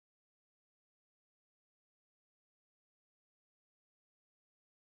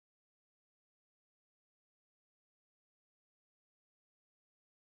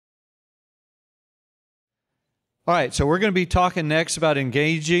All right, so we're going to be talking next about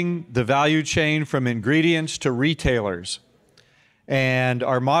engaging the value chain from ingredients to retailers. And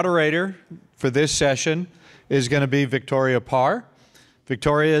our moderator for this session is going to be Victoria Parr.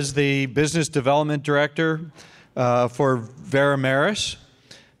 Victoria is the Business Development Director for Veramaris.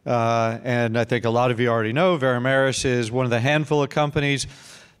 And I think a lot of you already know Veramaris is one of the handful of companies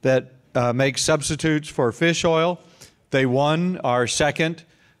that make substitutes for fish oil. They won our second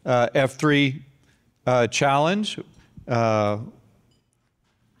F3 challenge.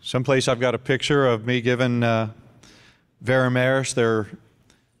 Someplace I've got a picture of me giving Veramaris their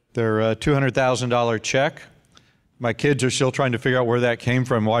 $200,000 check. My kids are still trying to figure out where that came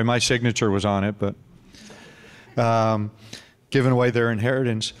from, why my signature was on it, but giving away their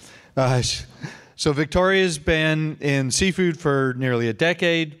inheritance. So Victoria's been in seafood for nearly a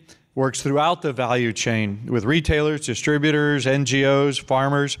decade, works throughout the value chain with retailers, distributors, NGOs,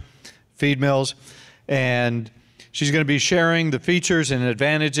 farmers, feed mills, and she's going to be sharing the features and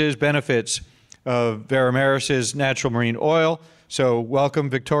advantages, benefits of Veramaris' natural marine oil. So welcome,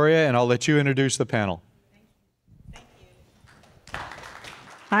 Victoria, and I'll let you introduce the panel. Thank you.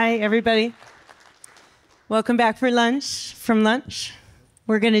 Hi, everybody. Welcome back from lunch.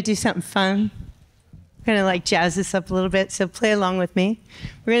 We're going to do something fun. We're going to jazz this up a little bit, so play along with me.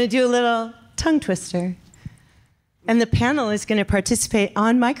 We're going to do a little tongue twister. And the panel is going to participate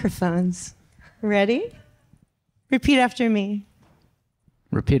on microphones. Ready? Repeat after me.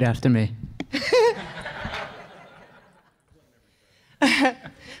 Repeat after me.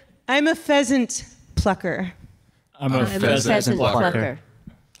 I'm a pheasant plucker. I'm a pheasant plucker.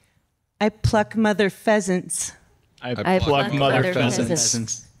 I pluck mother pheasants. I pluck mother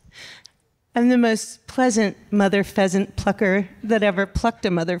pheasants. I'm the most pleasant mother pheasant plucker that ever plucked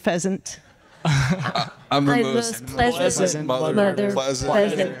a mother pheasant. I'm the most pleasant mother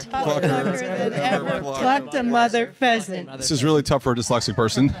pheasant plucker that ever plucked a mother pheasant. This is really tough for a dyslexic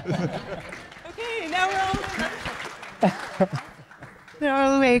person. Okay, now we're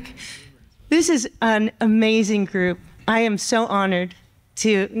all awake. This is an amazing group. I am so honored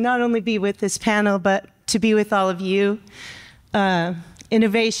to not only be with this panel, but to be with all of you.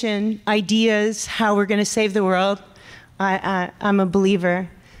 Innovation, ideas, how we're going to save the world. I'm a believer.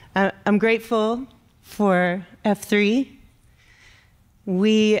 I'm grateful for F3.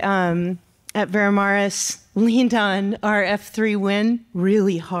 We at Veramaris leaned on our F3 win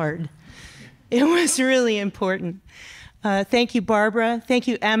really hard. It was really important. Thank you, Barbara. Thank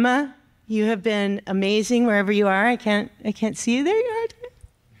you, Emma. You have been amazing wherever you are. I can't see you. There you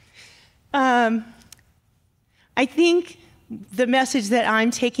are. I think the message that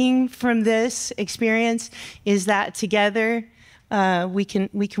I'm taking from this experience is that together we can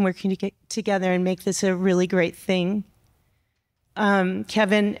work together and make this a really great thing.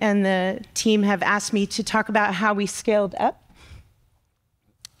 Kevin and the team have asked me to talk about how we scaled up.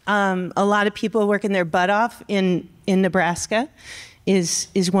 A lot of people working their butt off in Nebraska is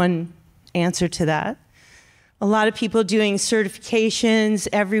one answer to that. A lot of people doing certifications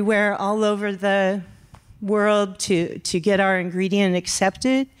everywhere, all over the world to get our ingredient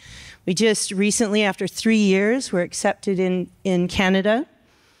accepted. We just recently, after 3 years, were accepted in Canada.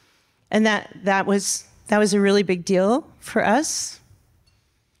 And that was a really big deal for us.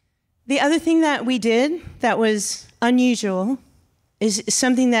 The other thing that we did that was unusual is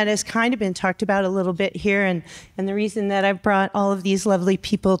something that has kind of been talked about a little bit here, and the reason that I've brought all of these lovely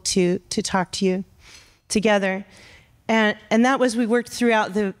people to talk to you together. And that was we worked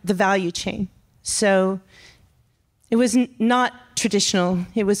throughout the value chain. So it was not traditional.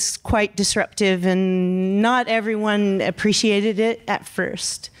 It was quite disruptive, and not everyone appreciated it at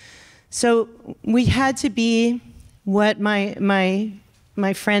first. So we had to be what my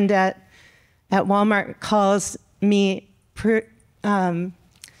friend at Walmart calls me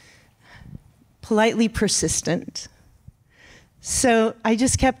politely persistent. So I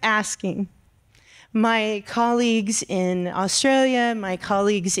just kept asking. My colleagues in Australia, my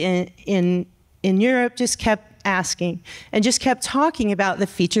colleagues in Europe just kept asking and just kept talking about the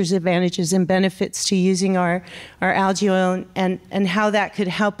features, advantages, and benefits to using our algae oil and how that could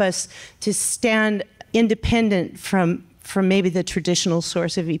help us to stand independent from maybe the traditional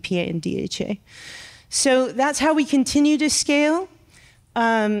source of EPA and DHA. So that's how we continue to scale.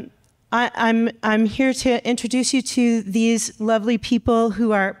 I'm here to introduce you to these lovely people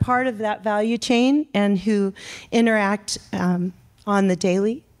who are part of that value chain and who interact on the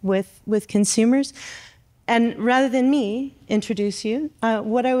daily with consumers. And rather than me introduce you,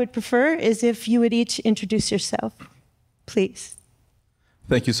 what I would prefer is if you would each introduce yourself, please.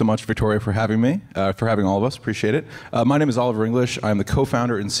 Thank you so much, Victoria, for having me, for having all of us. Appreciate it. My name is Oliver English. I'm the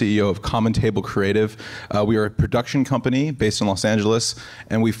co-founder and CEO of Common Table Creative. We are a production company based in Los Angeles,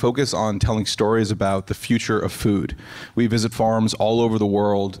 and we focus on telling stories about the future of food. We visit farms all over the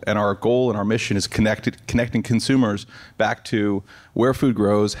world, and our goal and our mission is connecting consumers back to where food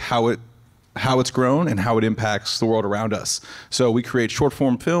grows, how it's grown, and how it impacts the world around us. So we create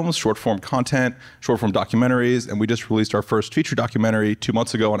short-form films, short-form content, short-form documentaries, and we just released our first feature documentary 2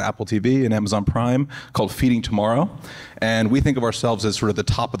 months ago on Apple TV and Amazon Prime called Feeding Tomorrow. And we think of ourselves as sort of the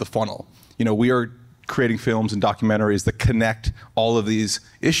top of the funnel. You know, we are creating films and documentaries that connect all of these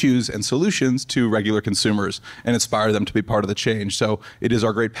issues and solutions to regular consumers and inspire them to be part of the change. So it is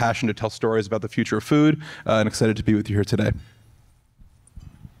our great passion to tell stories about the future of food, and excited to be with you here today.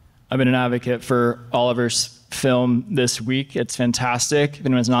 I've been an advocate for Oliver's film this week. It's fantastic. If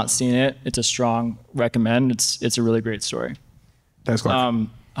anyone's not seen it, it's a strong recommend. It's a really great story. Thanks, Clark.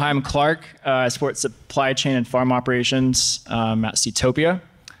 Hi, I'm Clark. I support supply chain and farm operations at Seatopia.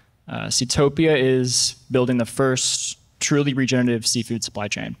 Seatopia is building the first truly regenerative seafood supply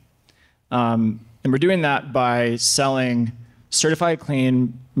chain. And we're doing that by selling certified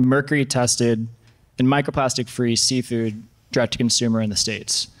clean, mercury tested, and microplastic-free seafood direct to consumer in the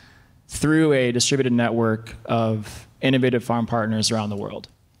States, through a distributed network of innovative farm partners around the world.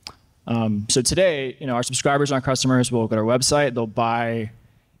 So today, our subscribers and our customers will go to our website. They'll buy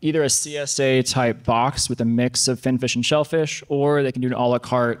either a CSA type box with a mix of finfish and shellfish, or they can do an a la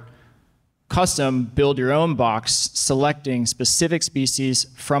carte custom build your own box, selecting specific species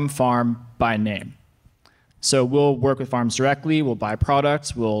from farm by name. So we'll work with farms directly. We'll buy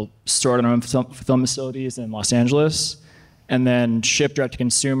products. We'll store it in our own fulfillment facilities in Los Angeles, and then ship direct to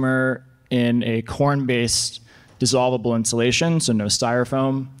consumer in a corn-based dissolvable insulation, so no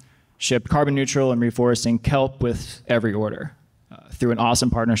styrofoam, shipped carbon neutral and reforesting kelp with every order. Through an awesome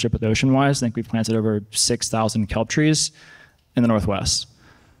partnership with Oceanwise, I think we've planted over 6,000 kelp trees in the Northwest.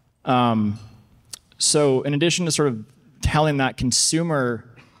 So in addition to sort of telling that consumer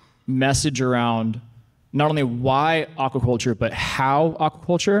message around not only why aquaculture, but how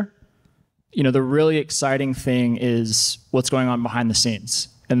aquaculture, the really exciting thing is what's going on behind the scenes.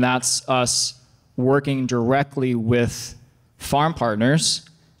 And that's us working directly with farm partners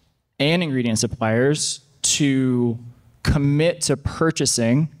and ingredient suppliers to commit to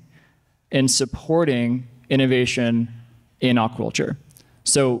purchasing and supporting innovation in aquaculture.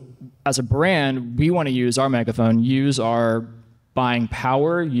 So as a brand, we want to use our megaphone, use our buying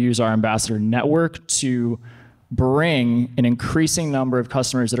power, use our ambassador network to bring an increasing number of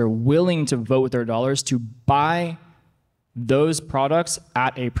customers that are willing to vote with their dollars to buy those products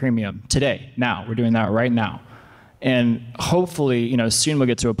at a premium today, now. We're doing that right now. And hopefully, soon we'll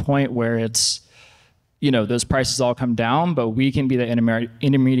get to a point where it's, those prices all come down, but we can be the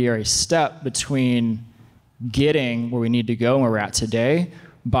intermediary step between getting where we need to go and where we're at today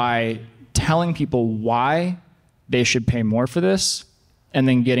by telling people why they should pay more for this and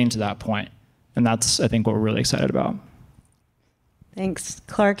then getting to that point. And that's, I think, what we're really excited about. Thanks,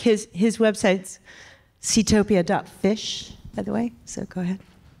 Clark. His website's seatopia.fish, by the way, so go ahead.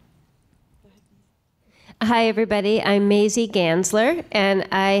 Hi, everybody. I'm Maisie Ganzler, and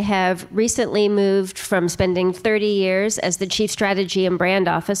I have recently moved from spending 30 years as the Chief Strategy and Brand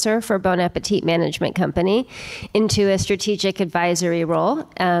Officer for Bon Appetit Management Company into a strategic advisory role,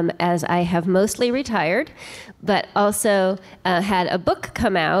 as I have mostly retired, but also had a book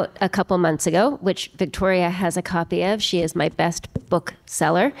come out a couple months ago, which Victoria has a copy of. She is my best book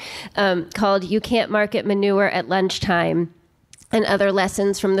seller, called You Can't Market Manure at Lunchtime, and other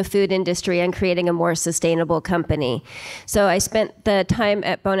lessons from the food industry on creating a more sustainable company. So I spent the time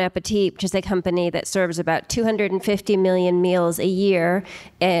at Bon Appetit, which is a company that serves about 250 million meals a year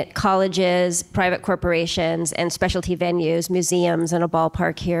at colleges, private corporations, and specialty venues, museums, and a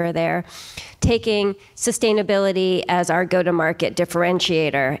ballpark here or there, taking sustainability as our go-to-market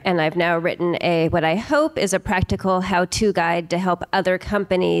differentiator. And I've now written what I hope is a practical how-to guide to help other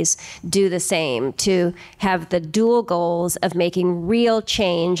companies do the same, to have the dual goals of making real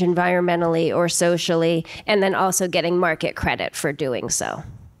change environmentally or socially, and then also getting market credit for doing so.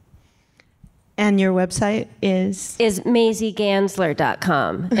 And your website is? Is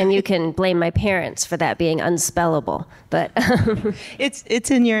MaisieGanzler.com. And you can blame my parents for that being unspellable. But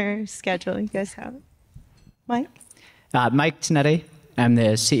it's in your schedule. You guys have it. Mike? Mike Tonetti. I'm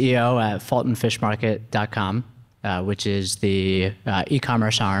the CEO at FultonFishMarket.com, which is the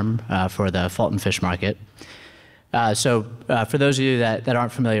e-commerce arm for the Fulton Fish Market. So for those of you that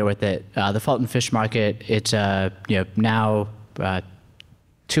aren't familiar with it, the Fulton Fish Market, it's now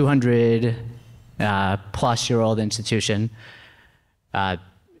 200 plus year old institution.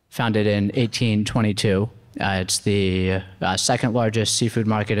 founded in 1822. It's the second largest seafood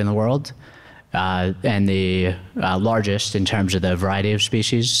market in the world, and the largest in terms of the variety of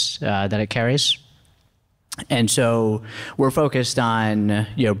species that it carries. And so we're focused on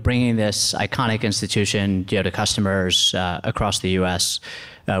bringing this iconic institution to customers across the U.S.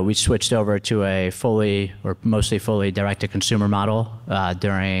 We switched over to a fully or mostly fully direct-to-consumer model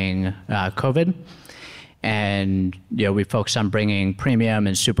during COVID, and we focus on bringing premium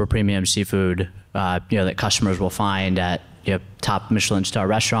and super premium seafood that customers will find at top Michelin star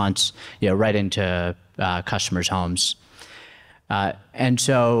restaurants right into customers' homes. And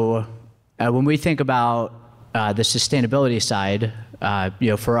so when we think about the sustainability side,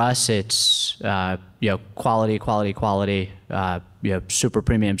 for us, it's quality, super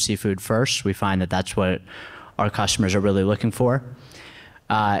premium seafood first. We find that that's what our customers are really looking for,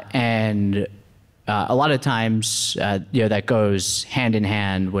 and a lot of times, that goes hand in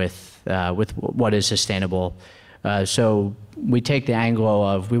hand with what is sustainable. So we take the angle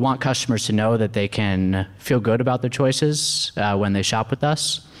of we want customers to know that they can feel good about their choices when they shop with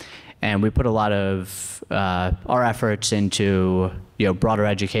us. And we put a lot of our efforts into broader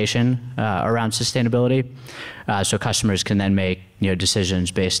education around sustainability, so customers can then make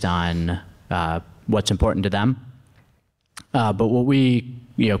decisions based on what's important to them. But what we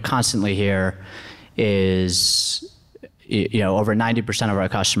constantly hear is over 90% of our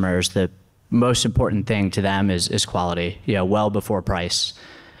customers, the most important thing to them is quality. Well before price.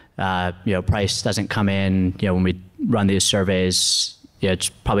 Price doesn't come in. When we run these surveys, it's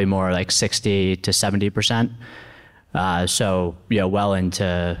probably more like 60 to 70%. So well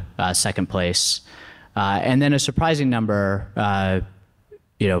into second place. And then a surprising number, I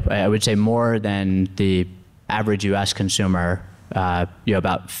would say more than the average U.S. consumer,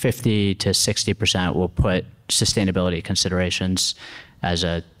 about 50 to 60% will put sustainability considerations as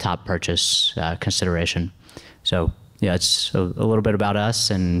a top purchase consideration. So it's a little bit about us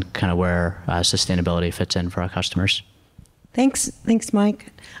and kind of where sustainability fits in for our customers. Thanks,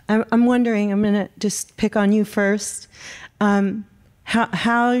 Mike. I'm wondering, I'm going to just pick on you first,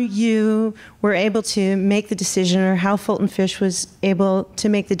 how you were able to make the decision, or how Fulton Fish was able to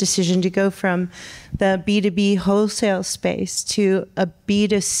make the decision to go from the B2B wholesale space to a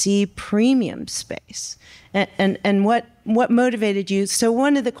B2C premium space, and what motivated you? So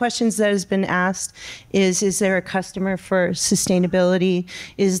one of the questions that has been asked is there a customer for sustainability?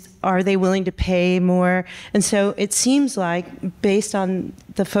 Are they willing to pay more? And so it seems like, based on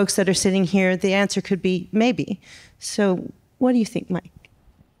the folks that are sitting here, the answer could be maybe. So what do you think, Mike?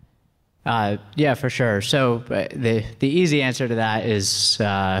 Yeah, for sure. So the easy answer to that is,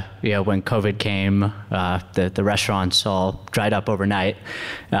 when COVID came, the restaurants all dried up overnight,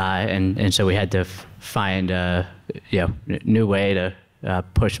 and so we had to find a new way to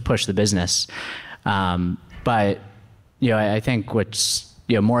push the business. But I think what's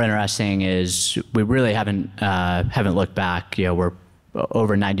more interesting is we really haven't looked back. We're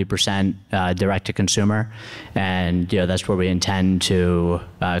over 90% direct to consumer, and that's where we intend to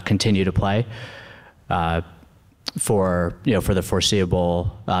continue to play for the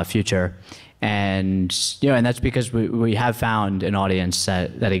foreseeable future. And that's because we have found an audience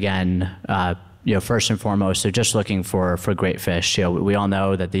that again, first and foremost, they're just looking for great fish. We all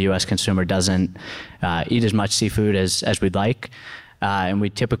know that the U.S. consumer doesn't eat as much seafood as we'd like. And we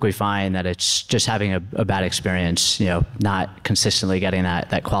typically find that it's just having a bad experience, not consistently getting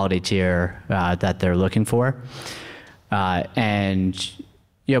that quality tier that they're looking for. And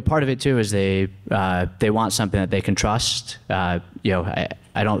part of it too is they want something that they can trust. I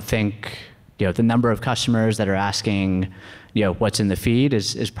don't think the number of customers that are asking what's in the feed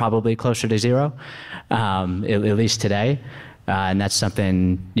is probably closer to zero, at least today. And that's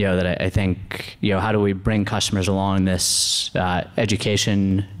something that I think how do we bring customers along this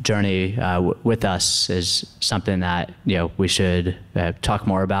education journey with us is something that we should talk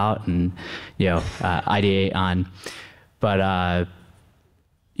more about and ideate on. But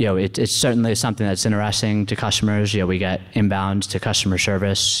it's certainly something that's interesting to customers. We get inbounds to customer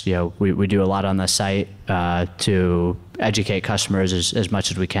service. We do a lot on the site to educate customers as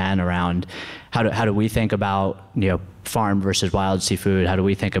much as we can around how do we think about farm versus wild seafood? How do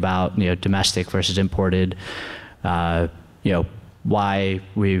we think about domestic versus imported? Why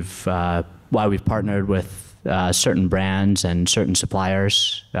we've partnered with certain brands and certain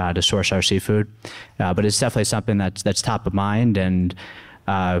suppliers to source our seafood. But it's definitely something that's top of mind, and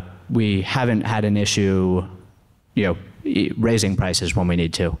we haven't had an issue raising prices when we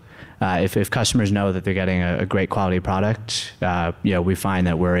need to. If customers know that they're getting a great quality product, we find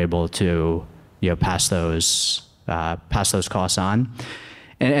that we're able to pass those pass those costs on.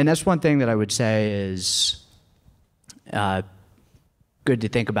 And that's one thing that I would say is good to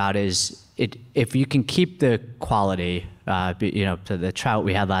think about is if you can keep the quality, the trout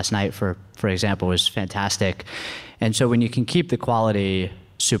we had last night, for example, was fantastic. And so when you can keep the quality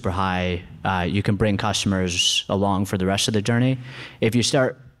super high, you can bring customers along for the rest of the journey. If you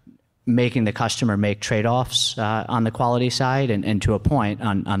start making the customer make trade-offs on the quality side and to a point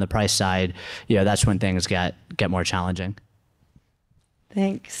on the price side, that's when things get more challenging.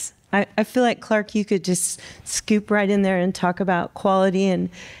 Thanks. I feel like, Clark, you could just scoop right in there and talk about quality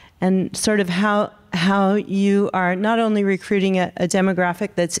and sort of how you are not only recruiting a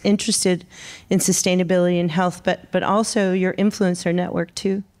demographic that's interested in sustainability and health, but also your influencer network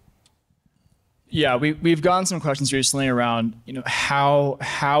too. Yeah, we've gotten some questions recently around, how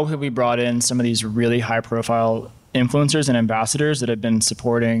have we brought in some of these really high-profile influencers and ambassadors that have been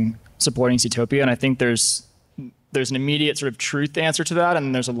supporting Seatopia, and I think there's an immediate sort of truth answer to that, and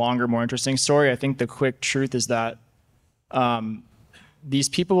then there's a longer, more interesting story. I think the quick truth is that these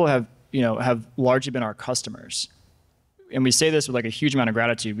people have largely been our customers, and we say this with like a huge amount of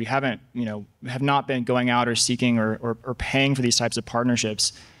gratitude. We have not been going out or seeking or paying for these types of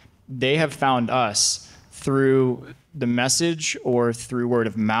partnerships. They have found us through the message or through word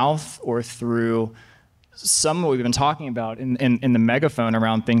of mouth or through some of what we've been talking about in the megaphone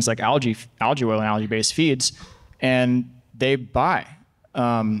around things like algae oil and algae-based feeds, and they buy.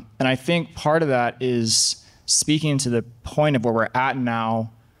 And I think part of that is speaking to the point of where we're at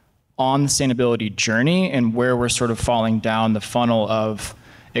now on the sustainability journey and where we're sort of falling down the funnel of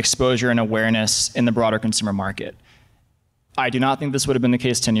exposure and awareness in the broader consumer market. I do not think this would have been the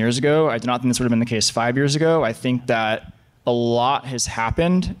case 10 years ago. I do not think this would have been the case 5 years ago. I think that a lot has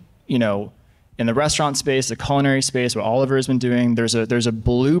happened, in the restaurant space, the culinary space, what Oliver has been doing. There's a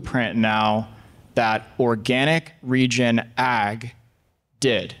blueprint now that organic region ag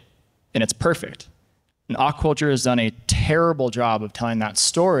did, and it's perfect. And aquaculture has done a terrible job of telling that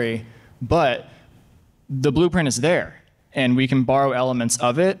story, but the blueprint is there, and we can borrow elements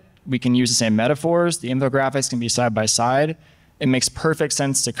of it. We can use the same metaphors. The infographics can be side by side. It makes perfect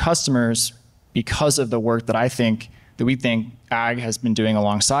sense to customers because of the work that we think ag has been doing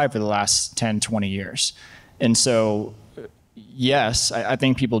alongside for the last 10, 20 years. And so, yes, I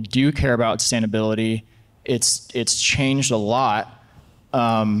think people do care about sustainability. It's changed a lot,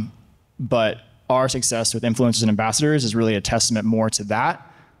 but our success with influencers and ambassadors is really a testament more to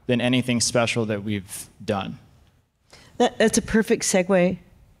that than anything special that we've done. That's a perfect segue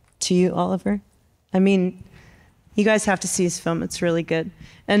to you, Oliver. I mean, you guys have to see his film. It's really good.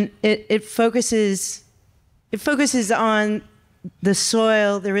 And it focuses on the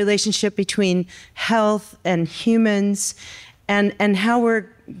soil, the relationship between health and humans, and how we're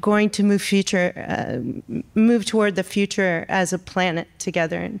going to move toward the future as a planet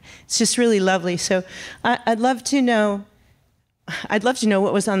together. And it's just really lovely. So I'd love to know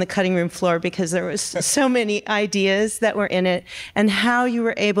what was on the cutting room floor, because there was so many ideas that were in it, and how you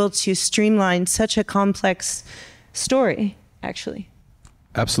were able to streamline such a complex story, actually.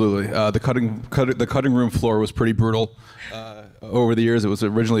 Absolutely. The cutting room floor was pretty brutal. Over the years, it was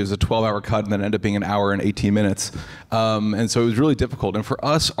originally a 12-hour cut, and then ended up being an hour and 18 minutes. And so it was really difficult. And for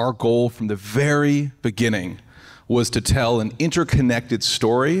us, our goal from the very beginning was to tell an interconnected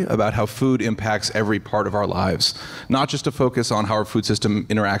story about how food impacts every part of our lives. Not just to focus on how our food system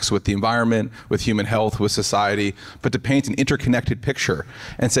interacts with the environment, with human health, with society, but to paint an interconnected picture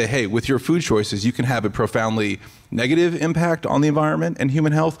and say, hey, with your food choices, you can have a profoundly negative impact on the environment and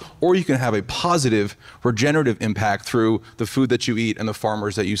human health, or you can have a positive regenerative impact through the food that you eat and the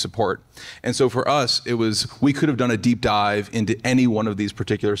farmers that you support. And so for us, we could have done a deep dive into any one of these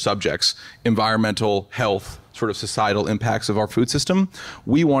particular subjects: environmental, health, sort of societal impacts of our food system.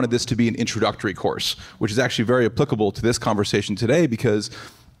 We wanted this to be an introductory course, which is actually very applicable to this conversation today, because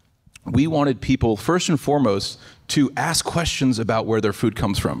we wanted people, first and foremost, to ask questions about where their food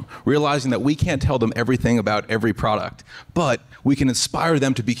comes from, realizing that we can't tell them everything about every product, but we can inspire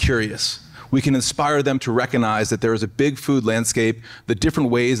them to be curious. We can inspire them to recognize that there is a big food landscape, the different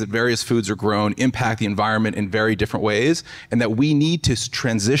ways that various foods are grown impact the environment in very different ways, and that we need to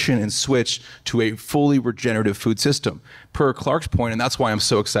transition and switch to a fully regenerative food system. Per Clark's point, and that's why I'm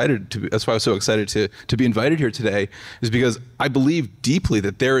so excited to be invited here today, is because I believe deeply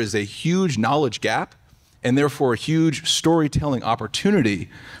that there is a huge knowledge gap and therefore a huge storytelling opportunity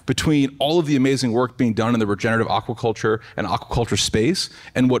between all of the amazing work being done in the regenerative aquaculture and aquaculture space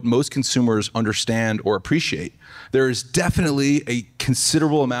and what most consumers understand or appreciate. There is definitely a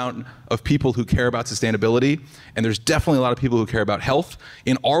considerable amount of people who care about sustainability, and there's definitely a lot of people who care about health.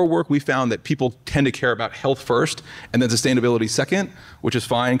 In our work, we found that people tend to care about health first and then sustainability second, which is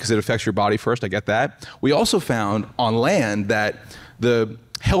fine because it affects your body first, I get that. We also found on land that the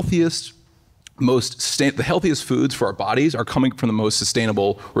healthiest foods for our bodies are coming from the most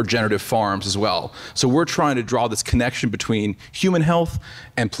sustainable regenerative farms as well. So we're trying to draw this connection between human health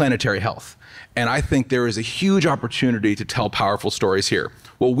and planetary health. And I think there is a huge opportunity to tell powerful stories here.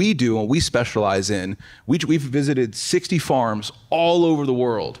 What we do and we specialize in, we've visited 60 farms all over the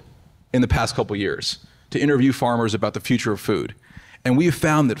world in the past couple years to interview farmers about the future of food. And we have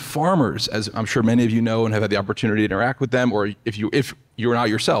found that farmers, as I'm sure many of you know and have had the opportunity to interact with them, or if you're not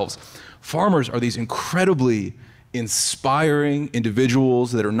yourselves, farmers are these incredibly inspiring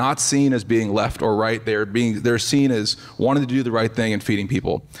individuals that are not seen as being left or right. They're seen as wanting to do the right thing and feeding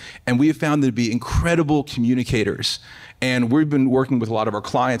people. And we have found them to be incredible communicators. And we've been working with a lot of our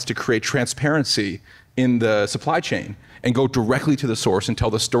clients to create transparency in the supply chain and go directly to the source and tell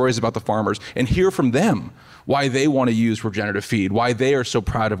the stories about the farmers and hear from them why they want to use regenerative feed, why they are so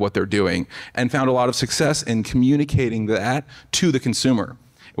proud of what they're doing, and found a lot of success in communicating that to the consumer.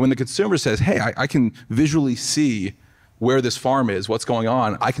 When the consumer says, hey, I can visually see where this farm is, what's going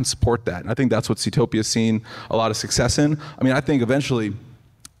on, I can support that. And I think that's what Seatopia's seen a lot of success in. I mean, I think eventually,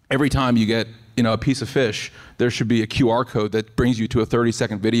 every time you get a piece of fish, there should be a QR code that brings you to a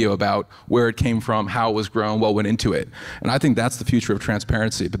 30-second video about where it came from, how it was grown, what went into it. And I think that's the future of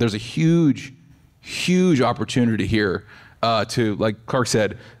transparency. But there's a huge, huge opportunity here to, like Clark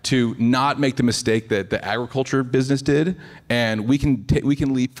said, to not make the mistake that the agriculture business did, and we can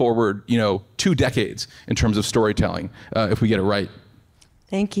leap forward, 2 decades in terms of storytelling if we get it right.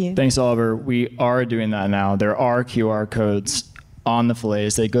 Thank you. Thanks, Oliver. We are doing that now. There are QR codes on the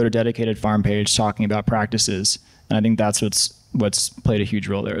fillets. They go to dedicated farm page talking about practices, and I think that's what's played a huge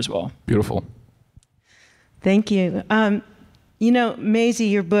role there as well. Beautiful. Thank you. Maisie,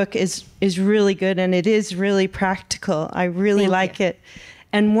 your book is really good, and it is really practical. I really like it.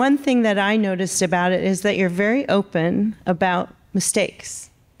 And one thing that I noticed about it is that you're very open about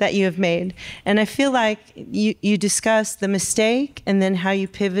mistakes that you have made. And I feel like you discuss the mistake and then how you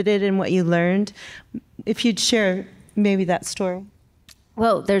pivoted and what you learned. If you'd share maybe that story.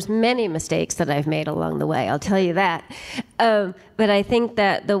 Well, there's many mistakes that I've made along the way, I'll tell you that. But I think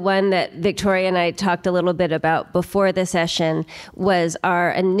that the one that Victoria and I talked a little bit about before the session was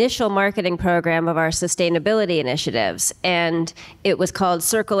our initial marketing program of our sustainability initiatives. And it was called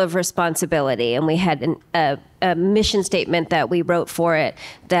Circle of Responsibility. And we had a mission statement that we wrote for it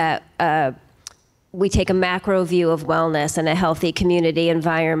that we take a macro view of wellness, and a healthy community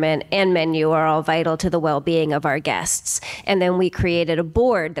environment and menu are all vital to the well-being of our guests. And then we created a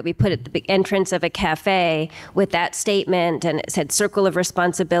board that we put at the entrance of a cafe with that statement, and it said Circle of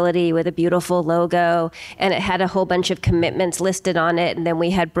Responsibility with a beautiful logo, and it had a whole bunch of commitments listed on it. And then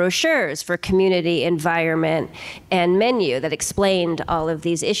we had brochures for community, environment, and menu that explained all of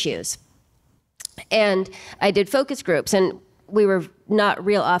these issues. And I did focus groups, and we were not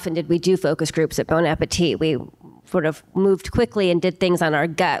real often did we do focus groups at Bon Appetit. We sort of moved quickly and did things on our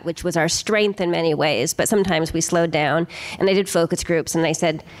gut, which was our strength in many ways, but sometimes we slowed down. And I did focus groups, and I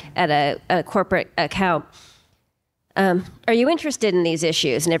said at a corporate account, are you interested in these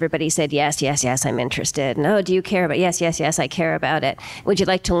issues? And everybody said, yes, yes, yes, I'm interested. And, oh, do you care about it? Yes, yes, yes, I care about it. Would you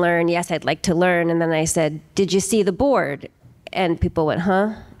like to learn? Yes, I'd like to learn. And then I said, did you see the board? And people went,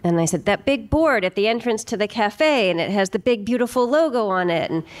 huh? And I said, that big board at the entrance to the cafe, and it has the big, beautiful logo on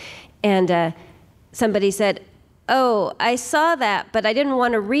it. And somebody said, oh, I saw that, but I didn't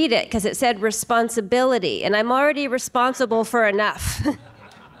want to read it because it said responsibility, and I'm already responsible for enough.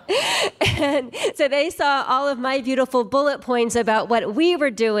 And so they saw all of my beautiful bullet points about what we were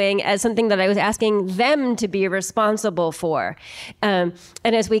doing as something that I was asking them to be responsible for. And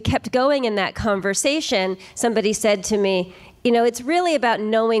as we kept going in that conversation, somebody said to me, it's really about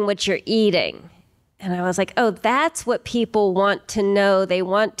knowing what you're eating. And I was like, oh, that's what people want to know. They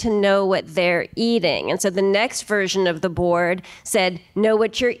want to know what they're eating. And so the next version of the board said, know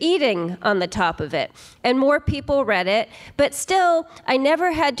what you're eating on the top of it. And more people read it. But still, I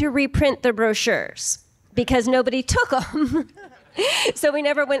never had to reprint the brochures because nobody took them. So we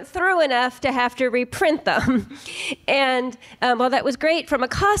never went through enough to have to reprint them. And while that was great from a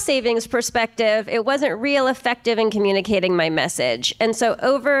cost savings perspective, it wasn't real effective in communicating my message. And so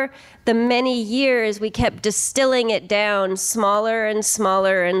over the many years, we kept distilling it down smaller and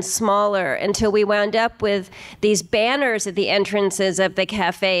smaller and smaller until we wound up with these banners at the entrances of the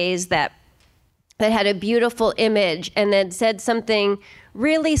cafes that had a beautiful image and then said something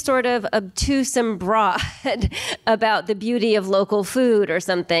really sort of obtuse and broad about the beauty of local food or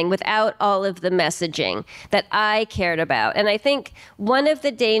something without all of the messaging that I cared about. And I think one of the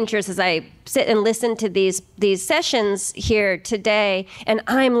dangers as I sit and listen to these sessions here today, and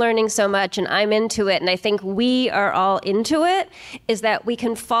I'm learning so much and I'm into it, and I think we are all into it, is that we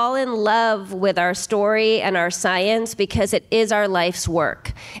can fall in love with our story and our science because it is our life's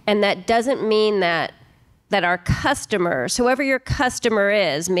work. And that doesn't mean that our customers, whoever your customer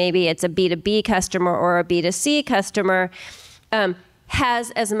is, maybe it's a B2B customer or a B2C customer,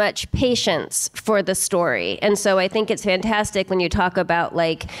 has as much patience for the story. And so I think it's fantastic when you talk about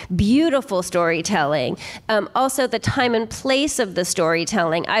like beautiful storytelling. Also the time and place of the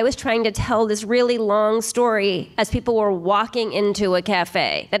storytelling. I was trying to tell this really long story as people were walking into a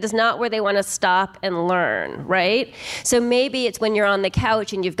cafe. That is not where they want to stop and learn, right? So maybe it's when you're on the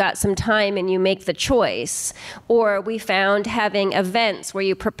couch and you've got some time and you make the choice. Or we found having events where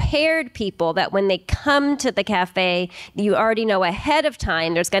you prepared people that when they come to the cafe, you already know ahead of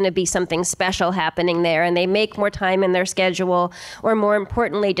time there's going to be something special happening there, and they make more time in their schedule, or more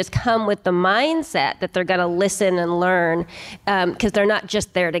importantly, just come with the mindset that they're going to listen and learn, because they're not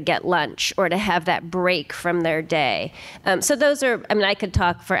just there to get lunch or to have that break from their day. So those are, I mean, I could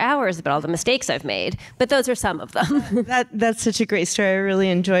talk for hours about all the mistakes I've made, but those are some of them. That's such a great story. I really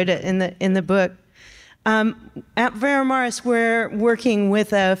enjoyed it in the book. At Veramaris, we're working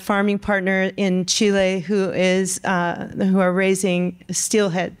with a farming partner in Chile who are raising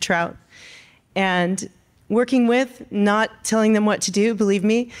steelhead trout, and working with, not telling them what to do, believe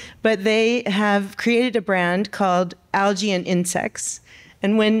me, but they have created a brand called Algae and Insects.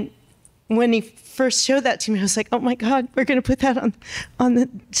 And when he first showed that to me, I was like, oh my God, we're going to put that on the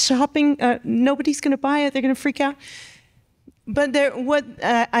shopping. Nobody's going to buy it. They're going to freak out. But what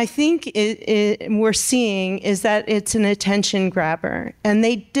I think we're seeing is that it's an attention grabber, and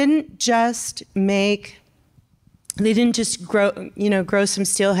they didn't just grow some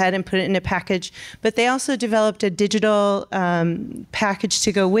steelhead and put it in a package, but they also developed a digital package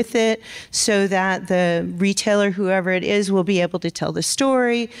to go with it, so that the retailer, whoever it is, will be able to tell the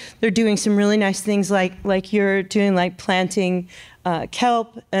story. They're doing some really nice things like you're doing, like planting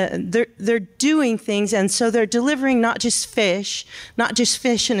kelp. They're doing things, and so they're delivering not just fish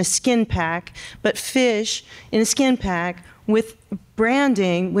in a skin pack, but fish in a skin pack with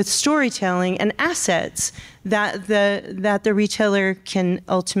branding, with storytelling and assets that the retailer can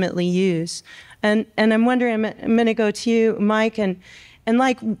ultimately use. And I'm wondering, I'm going to go to you, Mike, and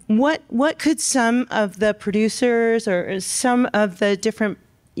like what could some of the producers or some of the different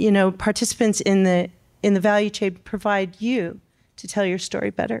participants in the value chain provide you to tell your story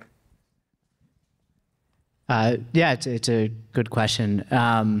better? Yeah, it's a good question.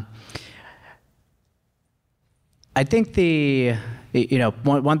 I think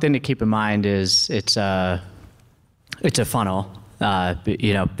one thing to keep in mind is it's a funnel.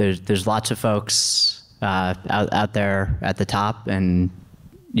 There's lots of folks out there at the top, and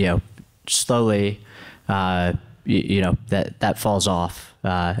slowly, that falls off.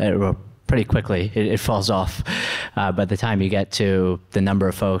 Pretty quickly, it falls off by the time you get to the number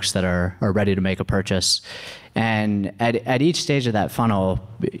of folks that are ready to make a purchase. And at each stage of that funnel,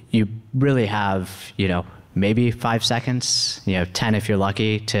 you really have, maybe 5 seconds, 10 if you're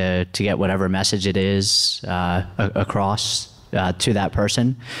lucky, to get whatever message it is across to that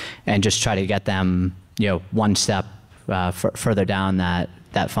person, and just try to get them, one step further down that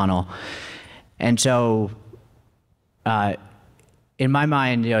funnel. And so, in my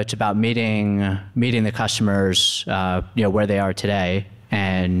mind, it's about meeting the customers, where they are today.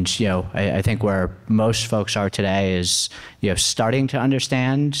 And I think where most folks are today is starting to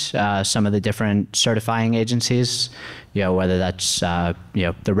understand some of the different certifying agencies, whether that's the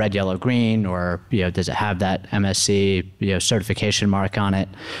red, yellow, green, or does it have that MSC certification mark on it.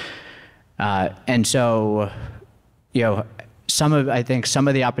 And so I think some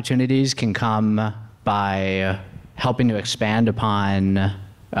of the opportunities can come by helping to expand upon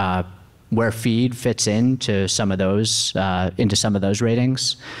where feed fits into some of those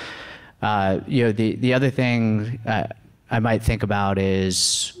ratings. The other thing I might think about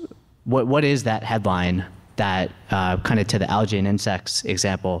is what is that headline that kind of, to the algae and insects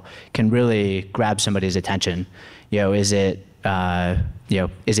example, can really grab somebody's attention. Is it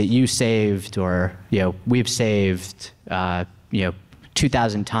is it you saved, or we've saved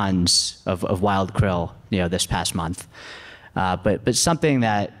 2,000 tons of wild krill this past month, but something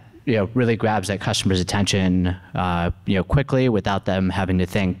that really grabs that customer's attention quickly without them having to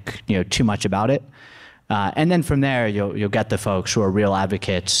think too much about it. And then from there, you'll get the folks who are real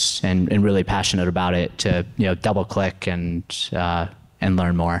advocates and really passionate about it to double click and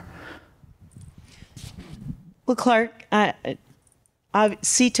learn more. Well, Clark,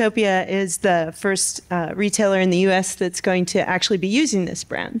 Seatopia is the first retailer in the U.S. that's going to actually be using this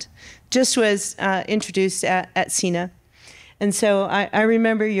brand. Just was introduced at SINA. And so I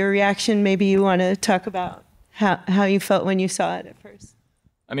remember your reaction. Maybe you want to talk about how you felt when you saw it at first.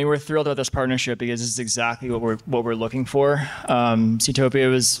 I mean, we're thrilled about this partnership because this is exactly what we're looking for.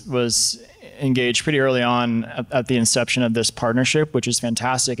 Seatopia was engaged pretty early on at the inception of this partnership, which is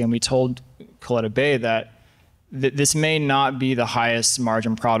fantastic. And we told Coletta Bay that this may not be the highest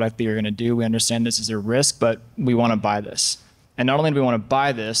margin product that you're going to do. We understand this is a risk, but we want to buy this. And not only do we want to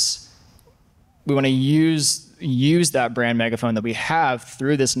buy this, we want to use that brand megaphone that we have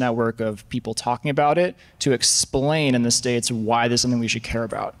through this network of people talking about it to explain in the States why this is something we should care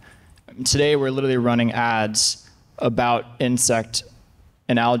about. Today, we're literally running ads about insect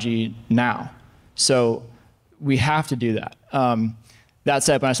and algae now. So we have to do that. That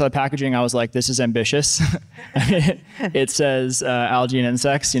said, when I saw the packaging, I was like, this is ambitious. It says algae and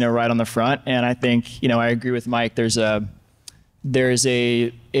insects, right on the front. And I think, I agree with Mike. There's a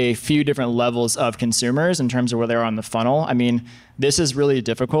few different levels of consumers in terms of where they are on the funnel. I mean, this is really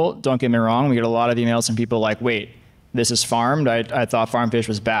difficult. Don't get me wrong. We get a lot of emails from people like, wait, this is farmed. I thought farm fish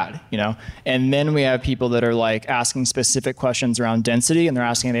was bad, And then we have people that are like asking specific questions around density, and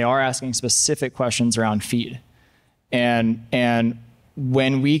they are asking specific questions around feed. And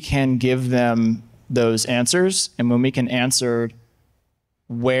when we can give them those answers, and when we can answer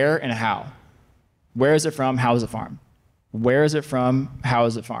where and how. Where is it from? How is it farmed? Where is it from? How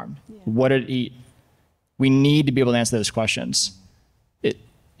is it farmed? Yeah. What did it eat? We need to be able to answer those questions.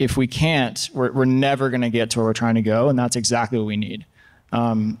 If we can't, we're never going to get to where we're trying to go, and that's exactly what we need.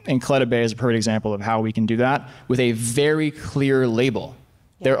 And Coletta Bay is a perfect example of how we can do that with a very clear label.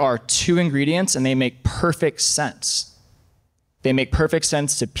 Yeah. There are 2 ingredients, and they make perfect sense. They make perfect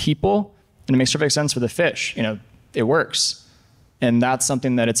sense to people, and it makes perfect sense for the fish. It works. And that's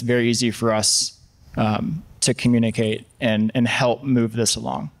something that it's very easy for us to communicate and help move this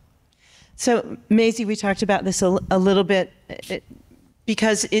along. So, Maisie, we talked about this a little bit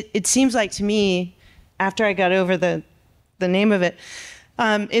because it seems like to me, after I got over the name of it,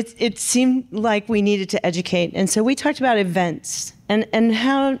 it seemed like we needed to educate. And so we talked about events and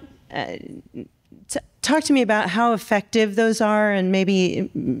how... Talk to me about how effective those are, and maybe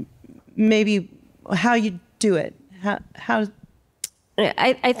how you do it. How?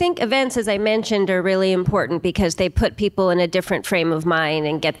 I think events, as I mentioned, are really important because they put people in a different frame of mind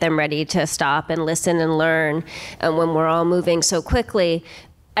and get them ready to stop and listen and learn when we're all moving so quickly.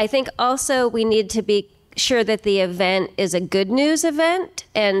 I think also we need to be sure that the event is a good news event,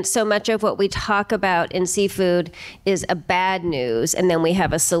 and so much of what we talk about in seafood is a bad news, and then we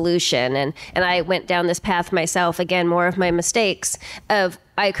have a solution. And I went down this path myself, again, more of my mistakes of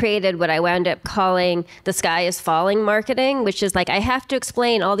I created what I wound up calling the sky is falling marketing, which is like I have to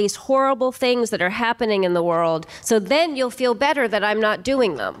explain all these horrible things that are happening in the world, so then you'll feel better that I'm not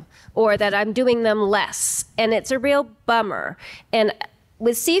doing them or that I'm doing them less. And it's a real bummer. And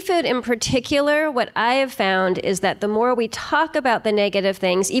with seafood in particular, what I have found is that the more we talk about the negative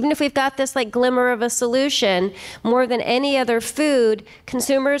things, even if we've got this like glimmer of a solution, more than any other food,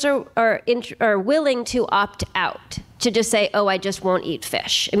 consumers are willing to opt out, to just say, oh, I just won't eat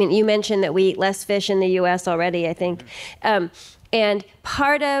fish. I mean, you mentioned that we eat less fish in the US already, I think. And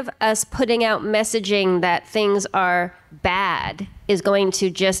part of us putting out messaging that things are bad is going to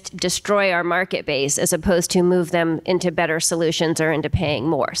just destroy our market base as opposed to move them into better solutions or into paying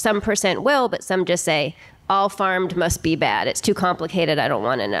more. Some percent will, but some just say, all farmed must be bad. It's too complicated, I don't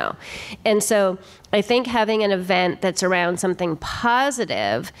want to know. And so I think having an event that's around something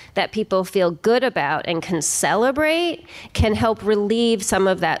positive that people feel good about and can celebrate can help relieve some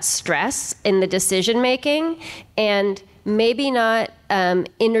of that stress in the decision making, and maybe not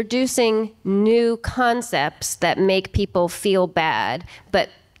introducing new concepts that make people feel bad, but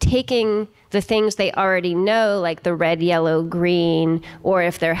taking the things they already know, like the red, yellow, green, or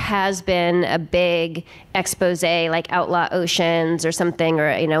if there has been a big expose like Outlaw Oceans or something, or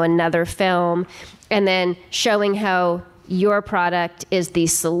another film, and then showing how your product is the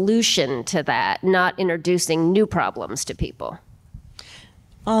solution to that, not introducing new problems to people.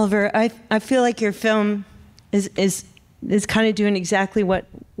 Oliver, I feel like your film is is kind of doing exactly what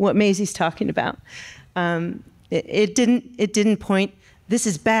Maisie's talking about. It didn't point, this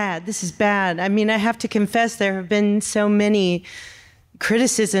is bad, this is bad. I mean, I have to confess, there have been so many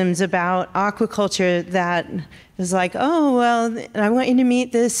criticisms about aquaculture that is like, oh, well, I want you to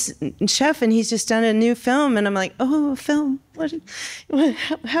meet this chef and he's just done a new film. And I'm like, oh, a film,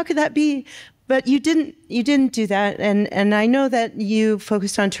 how could that be? But you didn't do that. And I know that you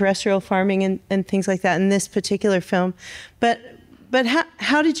focused on terrestrial farming and things like that in this particular film. But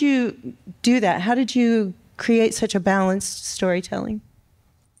how did you do that? How did you create such a balanced storytelling?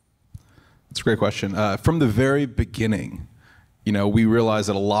 That's a great question. From the very beginning, we realized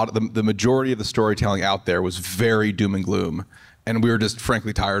that a lot of the majority of the storytelling out there was very doom and gloom, and we were just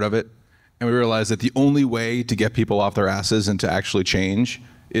frankly tired of it. And we realized that the only way to get people off their asses and to actually change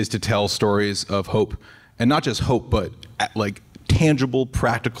is to tell stories of hope, and not just hope, but like tangible,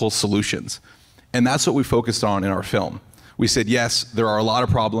 practical solutions. And that's what we focused on in our film. We said, yes, there are a lot of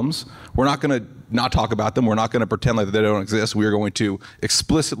problems. We're not going to not talk about them. We're not going to pretend like they don't exist. We are going to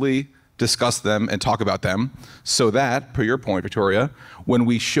explicitly discuss them and talk about them so that, per your point, Victoria, when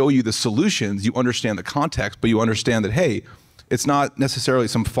we show you the solutions, you understand the context, but you understand that, hey, it's not necessarily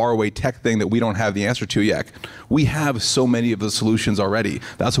some faraway tech thing that we don't have the answer to yet. We have so many of the solutions already.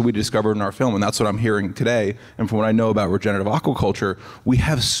 That's what we discovered in our film, and that's what I'm hearing today. And from what I know about regenerative aquaculture, we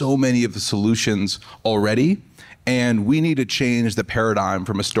have so many of the solutions already, and we need to change the paradigm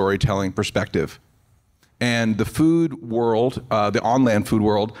from a storytelling perspective. And the food world, the on-land food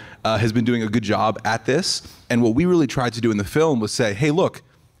world, has been doing a good job at this. And what we really tried to do in the film was say, hey, look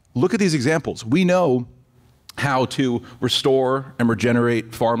at these examples. We know how to restore and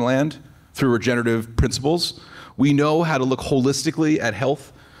regenerate farmland through regenerative principles. We know how to look holistically at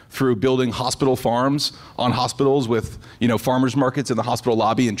health through building hospital farms on hospitals with farmers markets in the hospital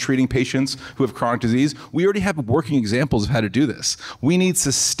lobby and treating patients who have chronic disease. We already have working examples of how to do this. We need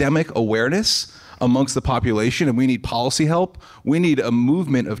systemic awareness amongst the population, and we need policy help. We need a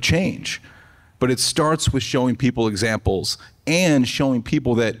movement of change. But it starts with showing people examples and showing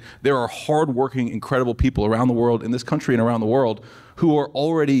people that there are hardworking, incredible people around the world, in this country and around the world, who are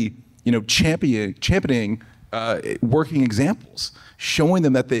already championing working examples, showing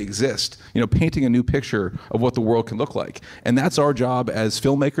them that they exist, painting a new picture of what the world can look like. And that's our job as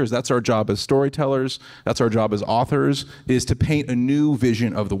filmmakers, that's our job as storytellers, that's our job as authors, is to paint a new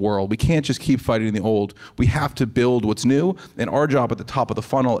vision of the world. We can't just keep fighting the old. We have to build what's new, and our job at the top of the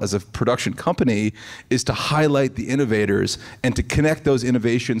funnel as a production company is to highlight the innovators and to connect those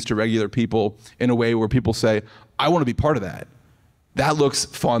innovations to regular people in a way where people say, I want to be part of that. That looks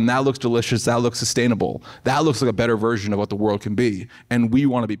fun, that looks delicious, that looks sustainable. That looks like a better version of what the world can be, and we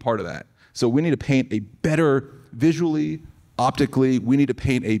want to be part of that. So we need to paint a better, visually, optically, we need to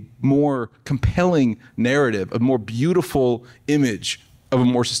paint a more compelling narrative, a more beautiful image of a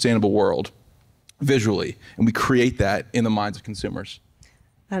more sustainable world, visually, and we create that in the minds of consumers.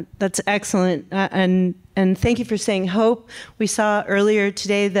 That's excellent, and thank you for saying hope. We saw earlier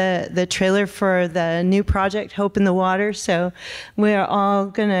today the trailer for the new project, Hope in the Water. So we're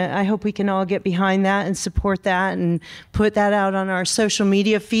all I hope we can all get behind that and support that and put that out on our social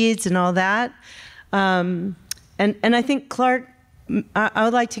media feeds and all that. And I think, Clark, I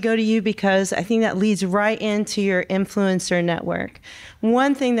would like to go to you because I think that leads right into your influencer network.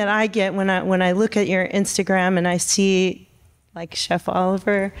 One thing that I get when I look at your Instagram and I see like Chef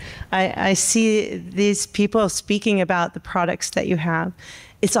Oliver, I see these people speaking about the products that you have.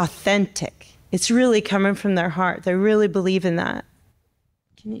 It's authentic. It's really coming from their heart. They really believe in that.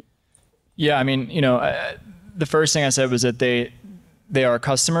 Can you? Yeah, I mean, the first thing I said was that they are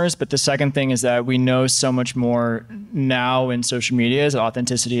customers, but the second thing is that we know so much more now in social media is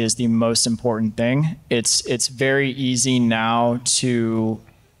authenticity is the most important thing. It's very easy now to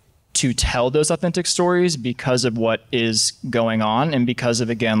tell those authentic stories because of what is going on and because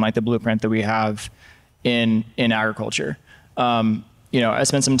of, again, like the blueprint that we have in agriculture. I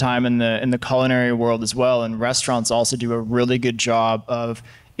spent some time in the culinary world as well, and restaurants also do a really good job of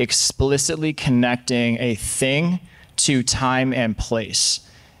explicitly connecting a thing to time and place.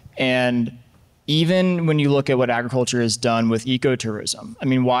 And even when you look at what agriculture has done with ecotourism, I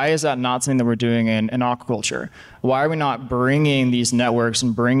mean, why is that not something that we're doing in aquaculture? Why are we not bringing these networks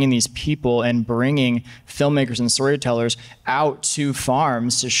and bringing these people and bringing filmmakers and storytellers out to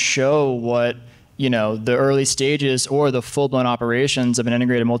farms to show what, the early stages or the full-blown operations of an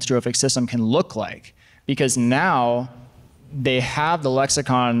integrated multi-trophic system can look like? Because now they have the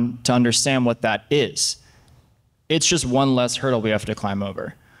lexicon to understand what that is. It's just one less hurdle we have to climb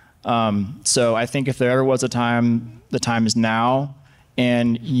over. So I think if there ever was a time, the time is now,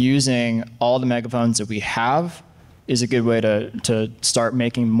 and using all the megaphones that we have is a good way to start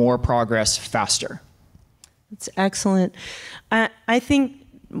making more progress faster. It's excellent. I think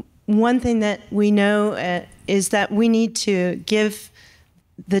one thing that we know is that we need to give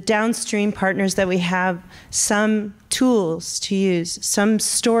the downstream partners that we have some tools to use, some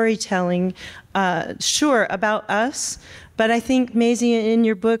storytelling, sure, about us. But I think, Maisie, in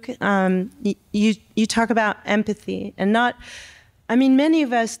your book, you talk about empathy and not, I mean, many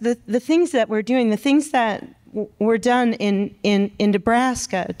of us, the things that we're doing, the things that were done in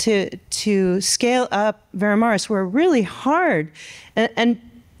Nebraska to scale up Veramaris were really hard and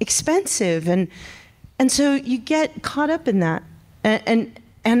expensive. And so you get caught up in that.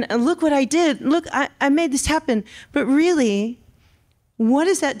 And look what I did. Look, I made this happen. But really, what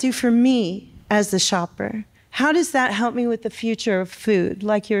does that do for me as the shopper? How does that help me with the future of food,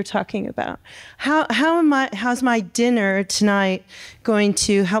 like you were talking about? How's my dinner tonight going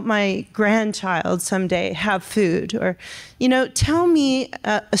to help my grandchild someday have food? Or, tell me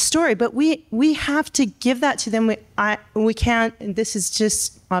a story. But we have to give that to them. We can't, and this is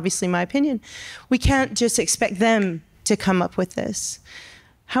just obviously my opinion, we can't just expect them to come up with this.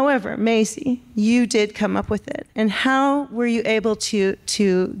 However, Maisie, you did come up with it. And how were you able to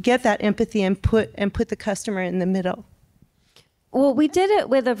get that empathy and put the customer in the middle? Well, we did it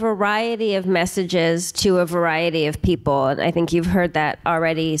with a variety of messages to a variety of people. And I think you've heard that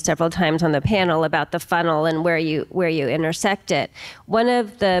already several times on the panel about the funnel and where you intersect it. One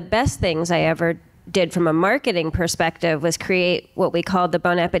of the best things I ever did from a marketing perspective was create what we called the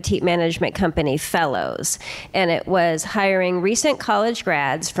Bon Appetit Management Company Fellows. And it was hiring recent college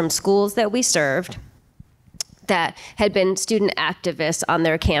grads from schools that we served that had been student activists on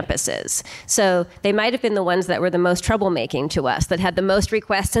their campuses. So they might have been the ones that were the most troublemaking to us, that had the most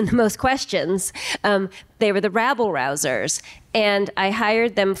requests and the most questions. They were the rabble-rousers. And I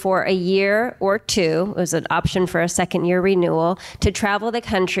hired them for a year or two, it was an option for a second-year renewal, to travel the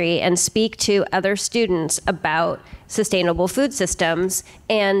country and speak to other students about sustainable food systems.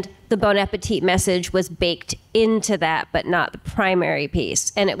 And the Bon Appetit message was baked into that, but not the primary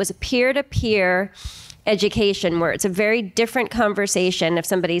piece. And it was a peer-to-peer education where it's a very different conversation if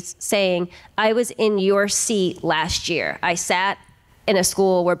somebody's saying, I was in your seat last year. I sat in a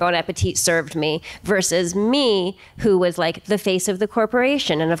school where Bon Appetit served me, versus me, who was like the face of the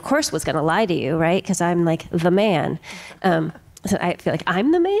corporation and of course was gonna lie to you, right? Because I'm like the man. So I feel like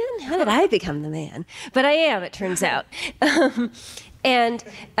I'm the man? How did I become the man? But I am, it turns out. And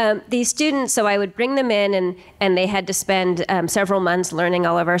these students, so I would bring them in and they had to spend several months learning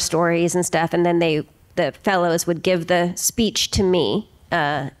all of our stories and stuff, and then the fellows would give the speech to me,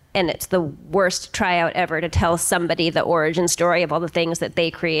 and it's the worst tryout ever to tell somebody the origin story of all the things that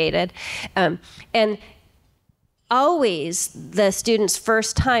they created. And always the students'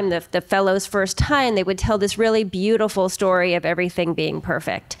 first time, the fellows' first time, they would tell this really beautiful story of everything being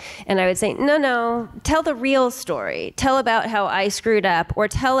perfect. And I would say, no, tell the real story. Tell about how I screwed up, or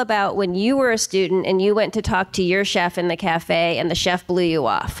tell about when you were a student and you went to talk to your chef in the cafe and the chef blew you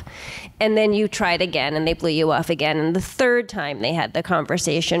off. And then you tried again and they blew you off again. And the third time they had the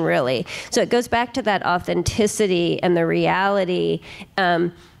conversation, really. So it goes back to that authenticity and the reality,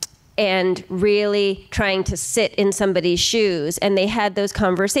 and really trying to sit in somebody's shoes. And they had those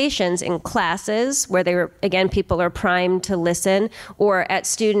conversations in classes where they were, again, people are primed to listen, or at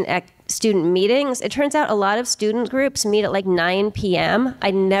student meetings. It turns out a lot of student groups meet at like 9 p.m.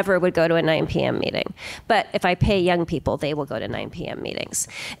 I never would go to a 9 p.m. meeting. But if I pay young people, they will go to 9 p.m. meetings.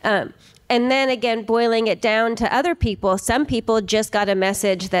 And then again, boiling it down to other people, some people just got a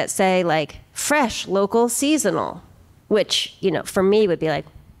message that say like, fresh, local, seasonal, which, for me would be like,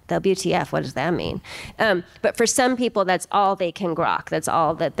 WTF, what does that mean? But for some people, that's all they can grok. That's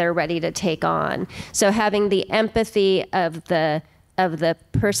all that they're ready to take on. So having the empathy of the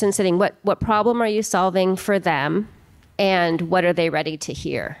person sitting, what problem are you solving for them, and what are they ready to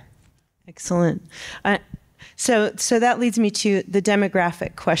hear? Excellent. So that leads me to the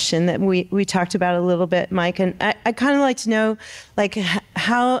demographic question that we talked about a little bit, Mike. And I kind of like to know, like,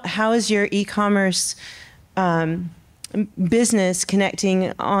 how is your e-commerce business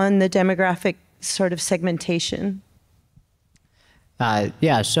connecting on the demographic sort of segmentation?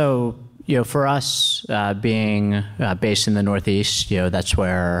 So for us, being based in the Northeast, that's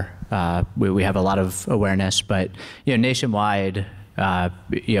where we have a lot of awareness. But nationwide,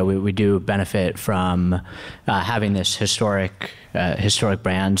 we do benefit from having this historic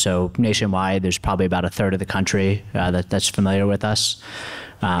brand. So nationwide, there's probably about a third of the country that's familiar with us,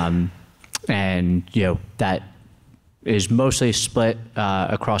 and that is mostly split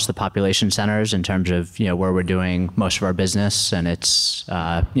across the population centers in terms of where we're doing most of our business, and it's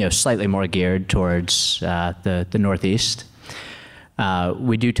slightly more geared towards the Northeast.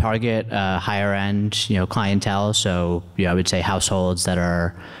 We do target higher end clientele, so I would say households that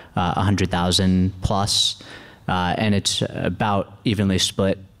are 100,000 plus, and it's about evenly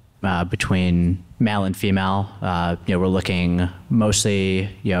split between male and female. We're looking mostly,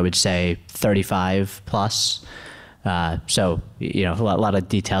 I would say 35 plus. So a lot of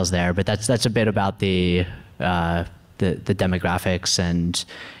details there, but that's a bit about the demographics and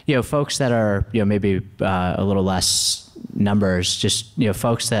folks that are maybe a little less numbers, just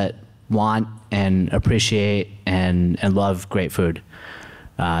folks that want and appreciate and love great food.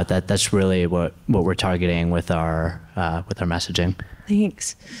 That's really what we're targeting with our messaging.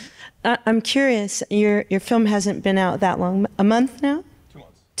 Thanks. I'm curious. Your film hasn't been out that long. A month now? 2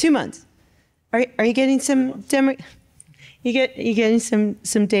 months. 2 months. Are you getting some you getting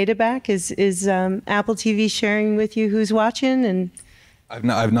some data back? Is Apple TV sharing with you who's watching? And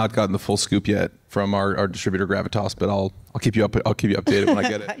I've not gotten the full scoop yet from our distributor Gravitas, but I'll keep you updated when I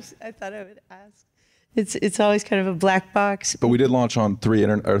get it. I thought I would ask. It's always kind of a black box. But we did launch on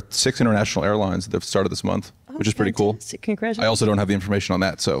 6 international airlines at the start of this month, which is pretty cool. Congratulations. I also don't have the information on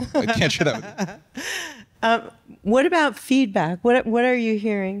that, so I can't share that with you. What about feedback? What are you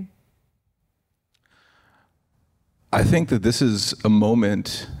hearing? I think that this is a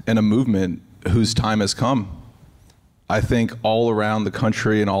moment and a movement whose time has come. I think all around the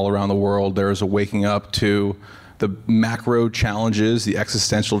country and all around the world, there is a waking up to the macro challenges, the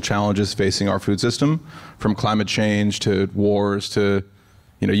existential challenges facing our food system, from climate change to wars to,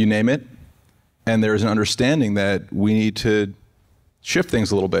 you name it. And there's an understanding that we need to shift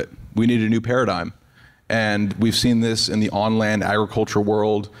things a little bit. We need a new paradigm. And we've seen this in the on-land agriculture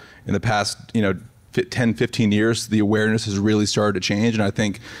world in the past, 10, 15 years. The awareness has really started to change. And I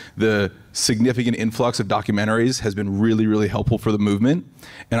think the significant influx of documentaries has been really, really helpful for the movement.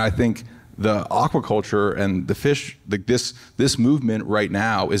 And I think the aquaculture and the fish, this movement right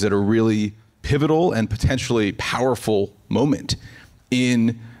now is at a really pivotal and potentially powerful moment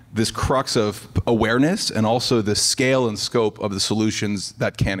in this crux of awareness and also the scale and scope of the solutions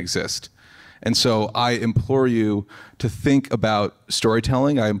that can exist. And so I implore you to think about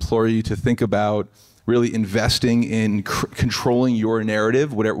storytelling. I implore you to think about really investing in controlling your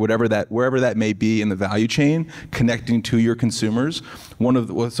narrative, wherever that may be in the value chain, connecting to your consumers. Some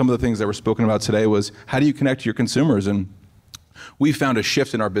of the things that were spoken about today was, how do you connect to your consumers? And we found a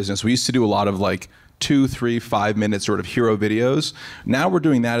shift in our business. We used to do a lot of 2, 3, 5 minute sort of hero videos. Now we're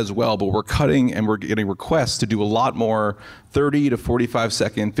doing that as well, but we're cutting and we're getting requests to do a lot more 30 to 45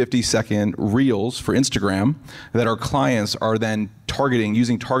 second, 50 second reels for Instagram that our clients are then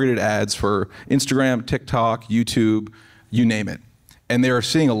using targeted ads for Instagram, TikTok, YouTube, you name it. And they are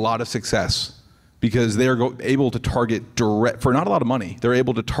seeing a lot of success because they are able to target direct, for not a lot of money, they're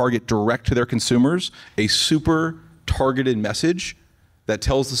able to target direct to their consumers a super targeted message that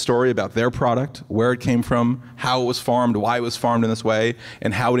tells the story about their product, where it came from, how it was farmed, why it was farmed in this way,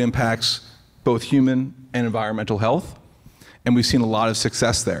 and how it impacts both human and environmental health. And we've seen a lot of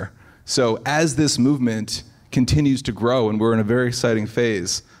success there. So as this movement continues to grow, and we're in a very exciting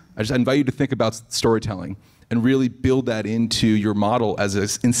phase, I just invite you to think about storytelling and really build that into your model as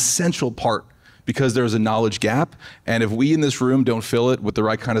an essential part, because there's a knowledge gap. And if we in this room don't fill it with the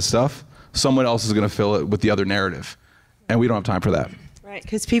right kind of stuff, someone else is going to fill it with the other narrative. And we don't have time for that. Right,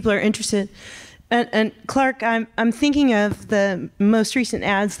 because people are interested. And Clark, I'm thinking of the most recent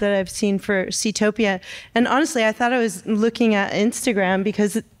ads that I've seen for Seatopia. And honestly, I thought I was looking at Instagram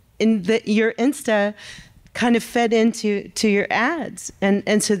because your Insta kind of fed into your ads.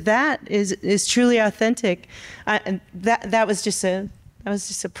 And so that is truly authentic. And that was just a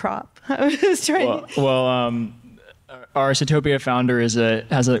prop. I was trying our Seatopia founder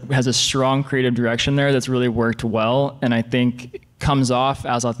has a strong creative direction there that's really worked well, and I think comes off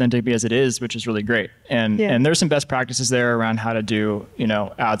as authentic as it is, which is really great. And there's some best practices there around how to do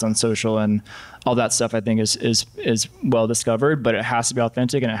ads on social and all that stuff. I think is well discovered, but it has to be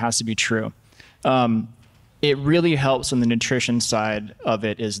authentic and it has to be true. It really helps when the nutrition side of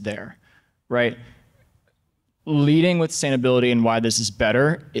it is there, right? Leading with sustainability and why this is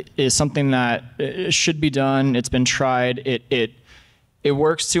better is something that should be done. It's been tried. It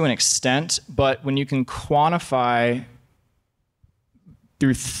works to an extent, but when you can quantify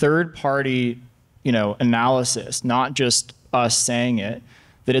through third-party, analysis, not just us saying it,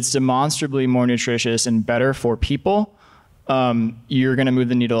 that it's demonstrably more nutritious and better for people, you're going to move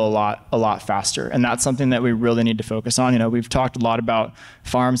the needle a lot faster. And that's something that we really need to focus on. You know, we've talked a lot about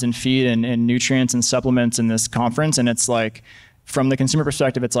farms and feed and nutrients and supplements in this conference. And it's like, from the consumer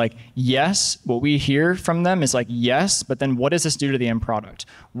perspective, it's like, yes, what we hear from them is like, yes, but then what does this do to the end product?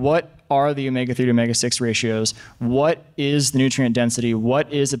 What are the omega-3 to omega-6 ratios? What is the nutrient density?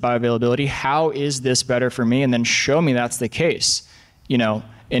 What is the bioavailability? How is this better for me? And then show me that's the case. You know,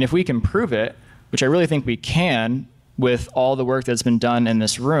 and if we can prove it, which I really think we can with all the work that's been done in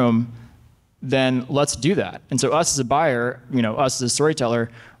this room, then let's do that. And so us as a buyer, you know, us as a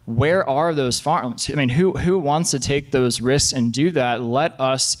storyteller, where are those farms? I mean, who wants to take those risks and do that? Let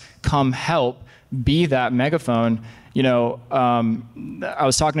us come help be that megaphone. You know, I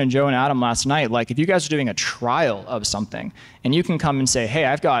was talking to Joe and Adam last night, like if you guys are doing a trial of something and you can come and say, hey,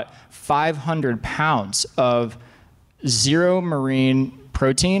 I've got 500 pounds of zero marine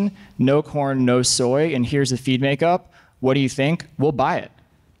protein, no corn, no soy, and here's the feed makeup, what do you think? We'll buy it.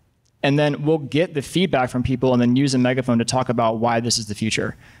 And then we'll get the feedback from people and then use a megaphone to talk about why this is the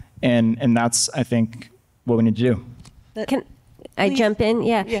future. And that's, I think, what we need to do. Can I jump in?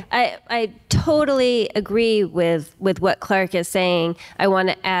 Yeah. I totally agree with what Clark is saying. I want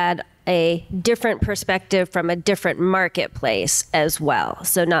to add a different perspective from a different marketplace as well.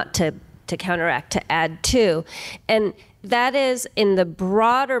 So not to counteract, to add to. And that is in the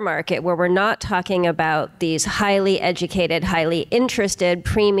broader market where we're not talking about these highly educated, highly interested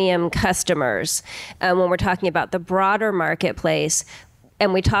premium customers. When we're talking about the broader marketplace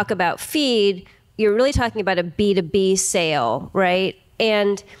and we talk about feed, you're really talking about a B2B sale, right?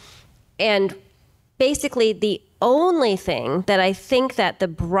 And basically the only thing that I think that the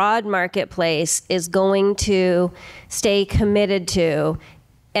broad marketplace is going to stay committed to,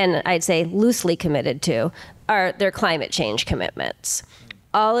 and I'd say loosely committed to, are their climate change commitments.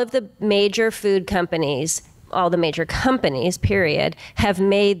 All of the major food companies, all the major companies, period, have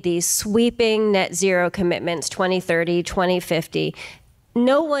made these sweeping net zero commitments, 2030, 2050.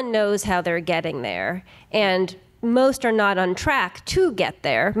 No one knows how they're getting there, and most are not on track to get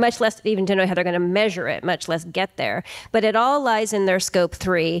there, much less even to know how they're going to measure it, much less get there. But it all lies in their scope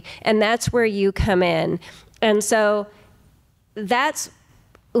 3, and that's where you come in. And so that's,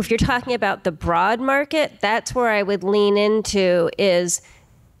 if you're talking about the broad market, that's where I would lean into, is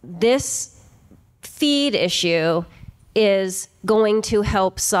this feed issue is going to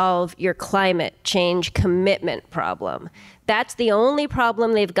help solve your climate change commitment problem. That's the only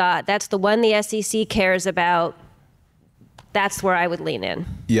problem they've got. That's the one the SEC cares about. That's where I would lean in.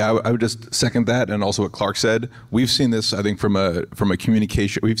 Yeah, I would just second that, and also what Clark said. We've seen this, I think, from a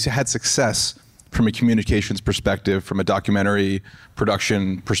communication. We've had success from a communications perspective, from a documentary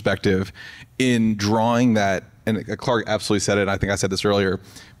production perspective, in drawing that, and Clark absolutely said it, and I think I said this earlier,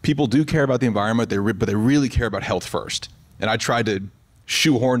 people do care about the environment, but they really care about health first. And I tried to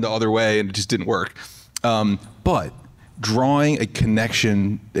shoehorn the other way, and it just didn't work. But drawing a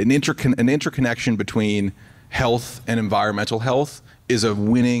connection, an interconnection between health and environmental health is a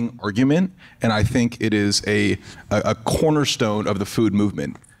winning argument, and I think it is a cornerstone of the food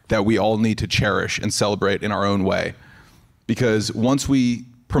movement that we all need to cherish and celebrate in our own way. Because once we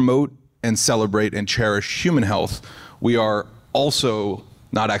promote and celebrate and cherish human health, we are also,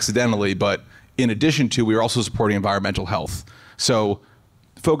 not accidentally, but in addition to, we are also supporting environmental health. So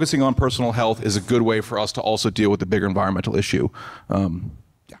focusing on personal health is a good way for us to also deal with the bigger environmental issue. And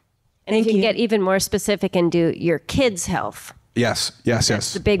if you can get even more specific and do your kids' health. Yes.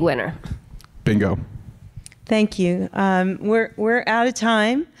 That's the big winner. Bingo. Thank you. We're out of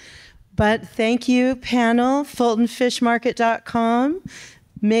time, but thank you, panel, FultonFishMarket.com,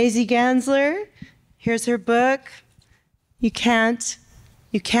 Maisie Ganzler. Here's her book. You can't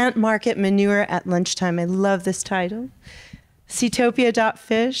market manure at lunchtime. I love this title.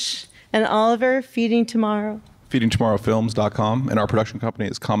 Seatopia.fish, and Oliver, Feeding Tomorrow. FeedingTomorrowFilms.com, and our production company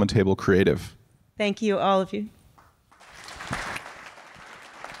is Common Table Creative. Thank you, all of you.